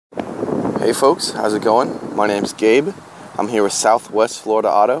Hey folks, how's it going? My name's Gabe. I'm here with Southwest Florida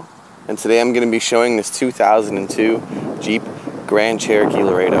Auto, and today I'm going to be showing this 2002 Jeep Grand Cherokee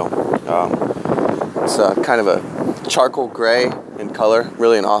Laredo. It's kind of a charcoal gray in color,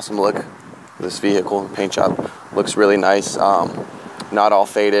 really an awesome look. This vehicle, the paint job looks really nice, not all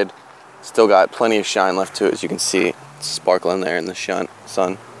faded, still got plenty of shine left to it, as you can see. It's sparkling there in the sun,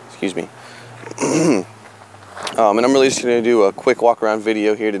 excuse me. And I'm really just going to do a quick walk around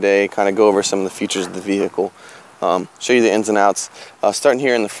video here today, kind of go over some of the features of the vehicle, show you the ins and outs. Starting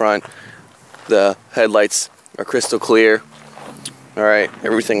here in the front, the headlights are crystal clear. Alright,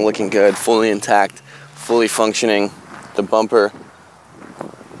 everything looking good, fully intact, fully functioning. The bumper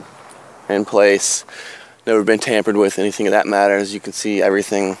in place, never been tampered with, anything of that matter. As you can see,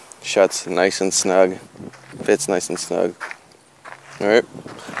 everything shuts nice and snug, fits nice and snug. Alright,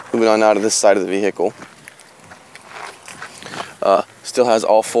 moving on now to this side of the vehicle. Still has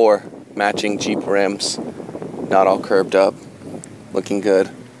all four matching Jeep rims, not all curved up, looking good.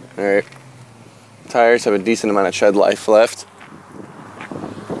 Alright, tires have a decent amount of tread life left.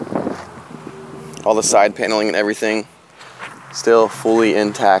 All the side paneling and everything still fully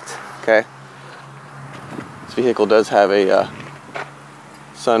intact. Okay, this vehicle does have a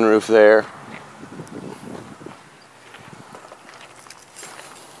sunroof there.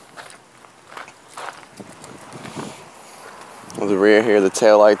 On the rear here, the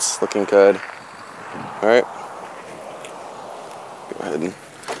tail lights looking good. Alright, go ahead and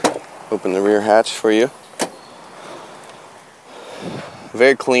open the rear hatch for you.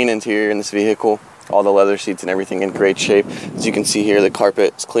 Very clean interior in this vehicle. All the leather seats and everything in great shape. As you can see here, the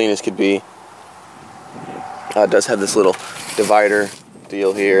carpet as clean as could be. It does have this little divider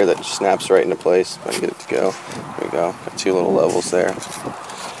deal here that snaps right into place. If I can get it to go. There we go. Got two little levels there.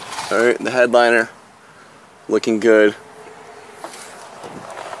 Alright, the headliner looking good.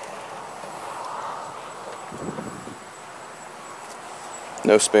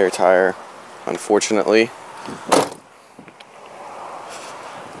 No spare tire, unfortunately.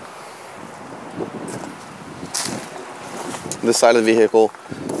 This side of the vehicle,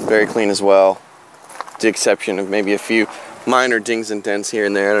 very clean as well. The exception of maybe a few minor dings and dents here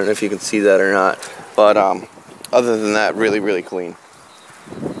and there. I don't know if you can see that or not. But other than that, really, really clean.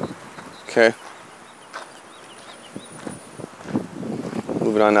 Okay.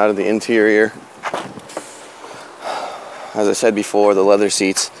 Moving on now to the interior. As I said before, the leather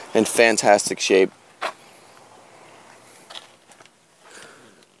seats in fantastic shape.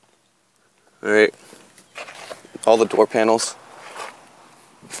 Alright, all the door panels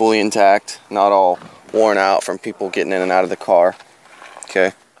fully intact, not all worn out from people getting in and out of the car.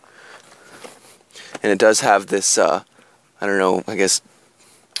 Okay, and it does have this, I don't know, I guess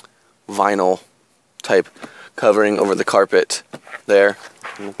vinyl type covering over the carpet there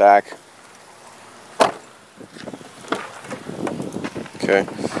in the back. Okay,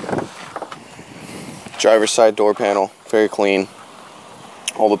 driver's side door panel, very clean.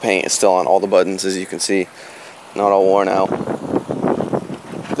 All the paint is still on all the buttons, as you can see, not all worn out.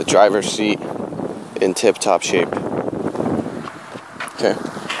 The driver's seat in tip-top shape. Okay.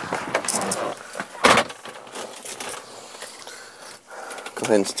 Go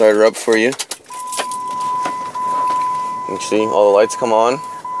ahead and start her up for you. You can see all the lights come on.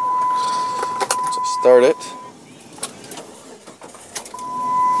 So start it.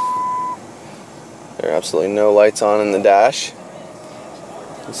 There are absolutely no lights on in the dash.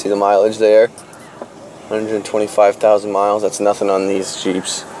 You can see the mileage there, 125,000 miles. That's nothing on these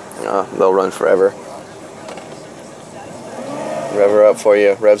Jeeps. They'll run forever. Rev her up for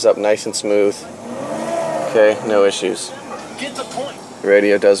you. Revs up nice and smooth. Okay, no issues. Get the point. The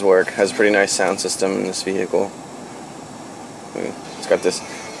radio does work. Has a pretty nice sound system in this vehicle. It's got this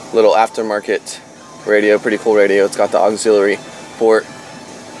little aftermarket radio, pretty cool radio. It's got the auxiliary port.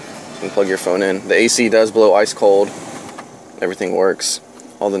 You can plug your phone in. The AC does blow ice cold. Everything works.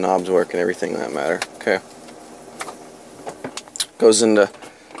 All the knobs work and everything that matter. Okay. Goes into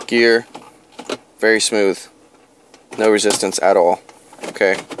gear. Very smooth. No resistance at all.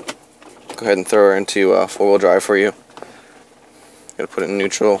 Okay. Go ahead and throw her into four-wheel drive for you. Gotta put it in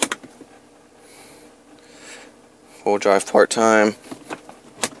neutral. Four-wheel drive part-time.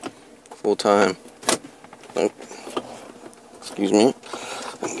 Full-time. Nope. Excuse me.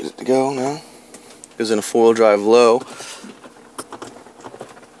 I can get it to go now. Goes in a four-wheel drive low.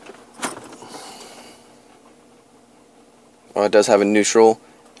 It does have a neutral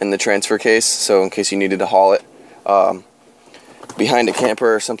in the transfer case, so in case you needed to haul it behind a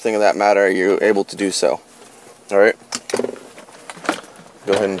camper or something of that matter, you're able to do so. Alright.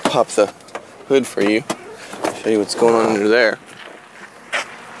 Go ahead and pop the hood for you. Show you what's going on under there.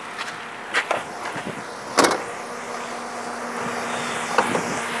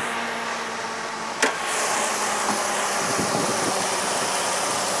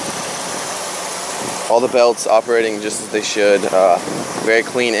 All the belts operating just as they should. Very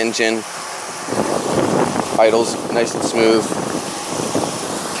clean engine. Idles nice and smooth.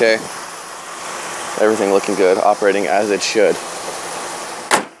 Okay. Everything looking good, operating as it should.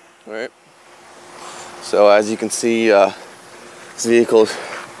 All right. So as you can see, this vehicle is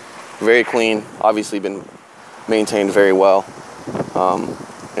very clean, obviously been maintained very well.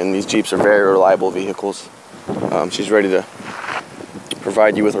 And these Jeeps are very reliable vehicles. She's ready to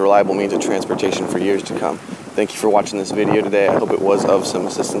provide you with a reliable means of transportation for years to come. Thank you for watching this video today. I hope it was of some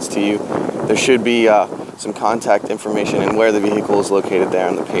assistance to you. There should be some contact information and where the vehicle is located there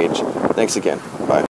on the page. Thanks again.